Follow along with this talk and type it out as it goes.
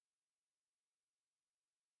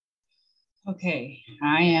Okay,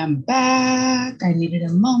 I am back. I needed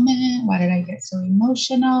a moment. Why did I get so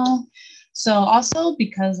emotional? So also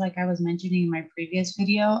because like I was mentioning in my previous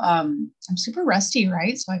video, I'm super rusty,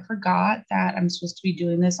 right? So I forgot that I'm supposed to be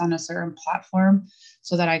doing this on a certain platform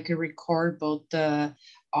so that I could record both the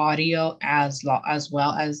audio as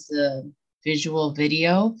well as the visual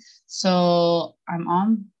video. So I'm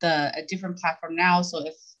on a different platform now. So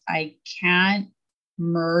if I can't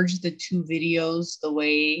merge the two videos the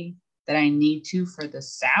way that I need to for the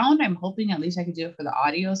sound. I'm hoping at least I could do it for the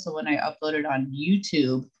audio. So when I upload it on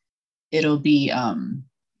YouTube, it'll be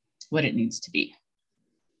what it needs to be.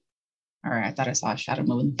 All right, I thought I saw a shadow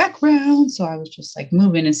move in the background. So I was just like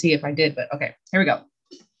moving and see if I did, but okay, here we go.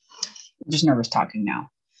 I'm just nervous talking now.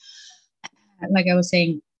 Like I was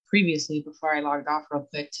saying previously before I logged off real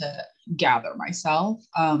quick to gather myself,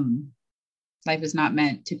 life is not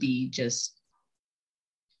meant to be just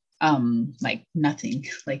like nothing.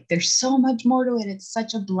 Like there's so much more to it. It's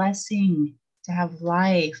such a blessing to have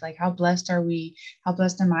life. Like how blessed are we? How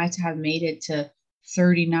blessed am I to have made it to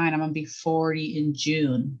 39? I'm gonna be 40 in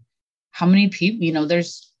June. How many people,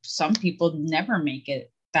 there's some people never make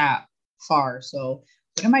it that far. So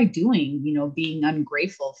what am I doing, being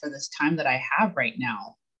ungrateful for this time that I have right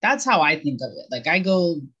now? That's how I think of it. Like I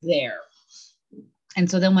go there. And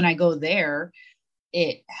so then when I go there,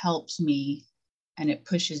 it helps me and it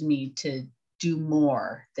pushes me to do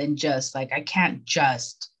more than just like I can't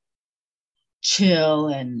just chill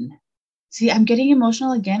and see. I'm getting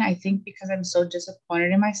emotional again, I think because I'm so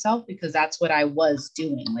disappointed in myself because that's what I was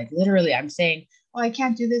doing. Like literally I'm saying, oh, I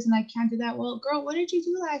can't do this and I can't do that. Well, girl, what did you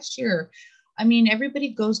do last year? I mean, everybody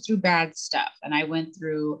goes through bad stuff, and I went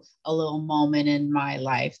through a little moment in my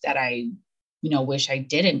life that I wish I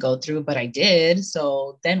didn't go through, but I did.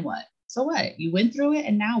 So then what? So what? You went through it,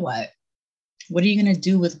 and now what are you going to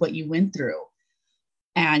do with what you went through?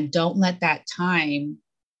 And don't let that time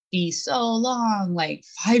be so long, like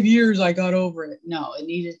 5 years I got over it. No, it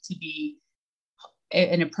needed to be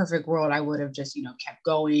in a perfect world. I would have just, kept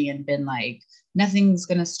going and been like, nothing's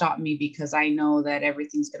going to stop me because I know that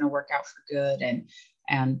everything's going to work out for good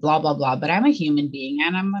and blah, blah, blah. But I'm a human being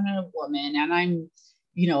and I'm a woman and I'm,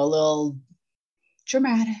 a little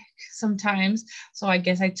dramatic sometimes. So I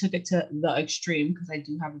guess I took it to the extreme because I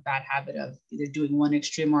do have a bad habit of either doing one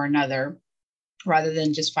extreme or another rather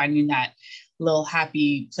than just finding that little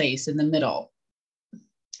happy place in the middle.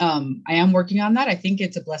 I am working on that. I think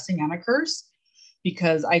it's a blessing and a curse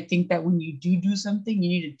because I think that when you do something, you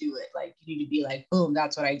need to do it. Like you need to be like, boom,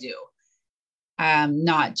 that's what I do.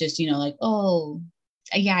 Not just, like, oh,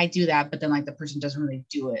 yeah, I do that. But then like the person doesn't really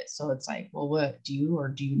do it. So it's like, well, what do you or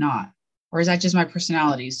do you not? Or is that just my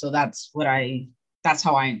personality? So that's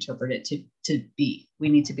how I interpret it to be. We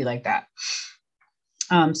need to be like that.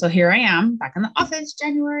 So here I am back in the office,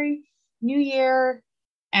 January, new year.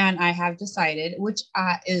 And I have decided, which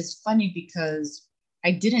is funny because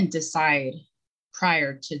I didn't decide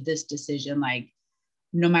prior to this decision, like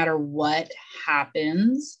no matter what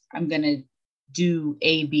happens, I'm going to do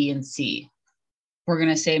A, B, and C. We're going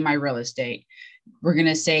to say my real estate. We're going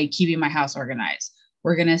to say keeping my house organized.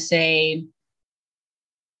 We're going to say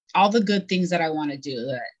all the good things that I want to do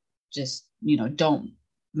that just, don't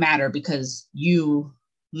matter because you,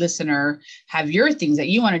 listener, have your things that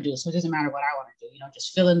you want to do. So it doesn't matter what I want to do,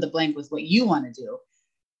 just fill in the blank with what you want to do.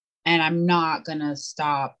 And I'm not going to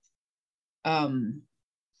stop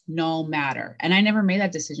no matter. And I never made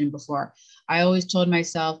that decision before. I always told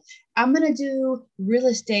myself, I'm going to do real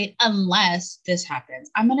estate unless this happens.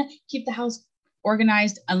 I'm going to keep the house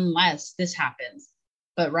organized unless this happens.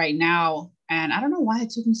 But right now, and I don't know why it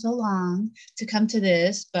took me so long to come to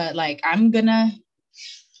this, but like, I'm going to,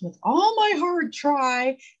 with all my heart,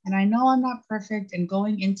 try. And I know I'm not perfect. And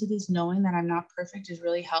going into this knowing that I'm not perfect is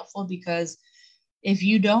really helpful because if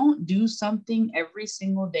you don't do something every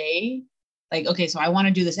single day, like, okay, so I want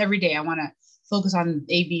to do this every day. I want to focus on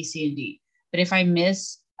A, B, C, and D. But if I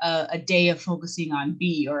miss a day of focusing on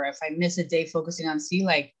B, or if I miss a day focusing on C,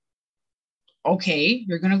 like, okay,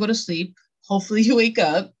 you're going to go to sleep. Hopefully you wake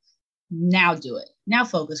up. Now do it. Now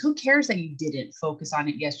focus. Who cares that you didn't focus on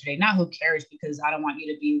it yesterday? Not who cares, because I don't want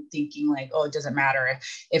you to be thinking like, oh, it doesn't matter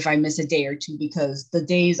if I miss a day or two, because the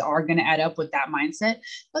days are going to add up with that mindset.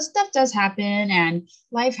 But stuff does happen and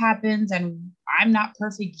life happens and I'm not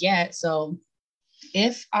perfect yet. So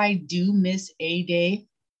if I do miss a day,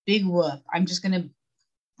 big whoop. I'm just going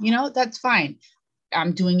to, that's fine.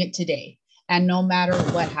 I'm doing it today. And no matter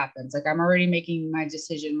what happens, like I'm already making my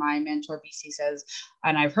decision. My mentor BC says,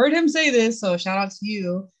 and I've heard him say this, so shout out to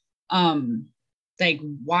you. Like,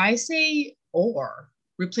 why say or?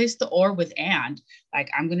 replace the or with and. Like,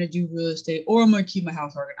 I'm going to do real estate or I'm going to keep my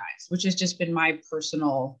house organized, which has just been my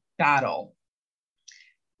personal battle.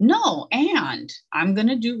 No, and I'm going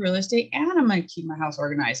to do real estate and I'm going to keep my house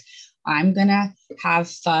organized. I'm going to have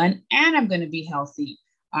fun and I'm going to be healthy.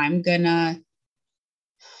 I'm going to,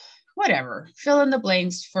 whatever, fill in the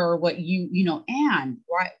blanks for what and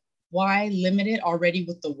why limit it already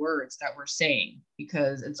with the words that we're saying?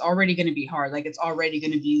 Because it's already going to be hard. Like, it's already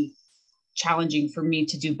going to be challenging for me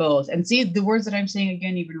to do both. And see, the words that I'm saying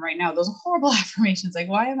again, even right now, those are horrible affirmations. Like,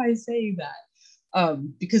 why am I saying that?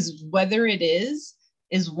 Because whether it is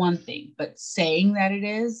one thing, but saying that it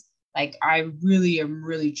is, like, I really am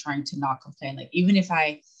trying to not complain. Like, even if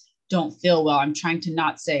I don't feel well, I'm trying to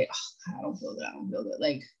not say, oh, I don't feel good. I don't feel good.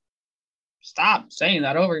 Like, stop saying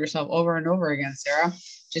that over yourself over and over again, Sarah.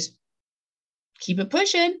 Just keep it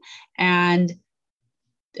pushing. And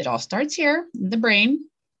it all starts here in the brain.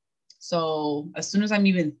 So as soon as I'm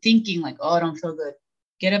even thinking like, oh, I don't feel good,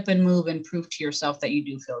 get up and move and prove to yourself that you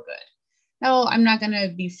do feel good. No, I'm not going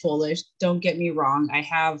to be foolish. Don't get me wrong. I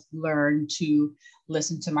have learned to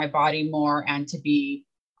listen to my body more and to be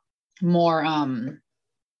more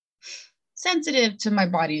sensitive to my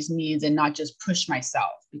body's needs and not just push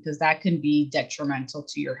myself, because that can be detrimental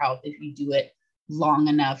to your health if you do it long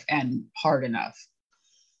enough and hard enough.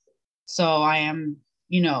 So I am,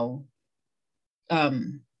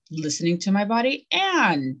 listening to my body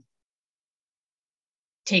and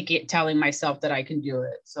telling myself that I can do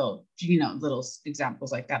it. So, little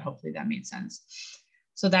examples like that. Hopefully that made sense.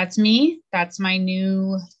 So that's me. That's my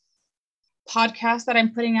new podcast that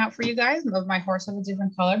I'm putting out for you guys of my horse of a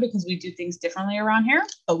different color, because we do things differently around here,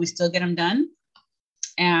 but we still get them done.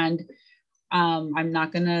 And I'm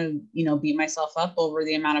not going to, beat myself up over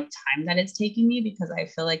the amount of time that it's taking me, because I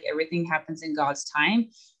feel like everything happens in God's time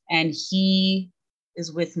and he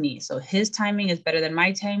is with me. So his timing is better than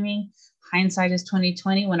my timing. Hindsight is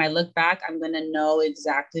 2020. When I look back, I'm going to know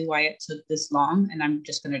exactly why it took this long. And I'm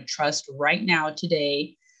just going to trust right now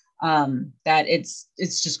today that it's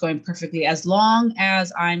just going perfectly, as long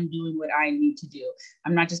as I'm doing what I need to do.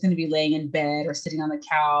 I'm not just going to be laying in bed or sitting on the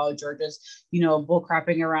couch or just,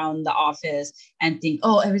 bullcrapping around the office and think,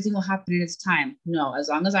 oh, everything will happen in its time. No, as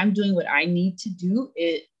long as I'm doing what I need to do,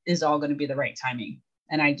 it is all going to be the right timing.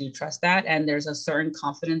 And I do trust that. And there's a certain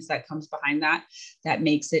confidence that comes behind that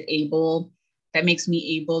makes me able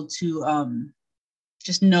to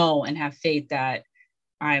just know and have faith that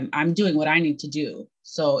I'm doing what I need to do.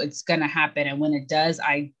 So it's going to happen. And when it does,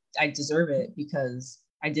 I deserve it because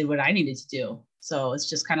I did what I needed to do. So it's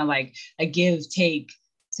just kind of like a give take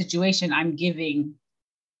situation. I'm giving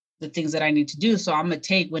the things that I need to do. So I'm going to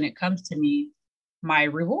take, when it comes to me, my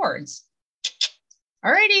rewards.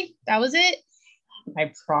 Alrighty, that was it.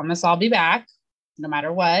 I promise I'll be back no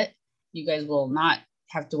matter what. You guys will not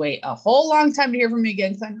have to wait a whole long time to hear from me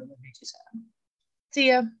again, because I know that'll be too sad. See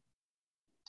ya.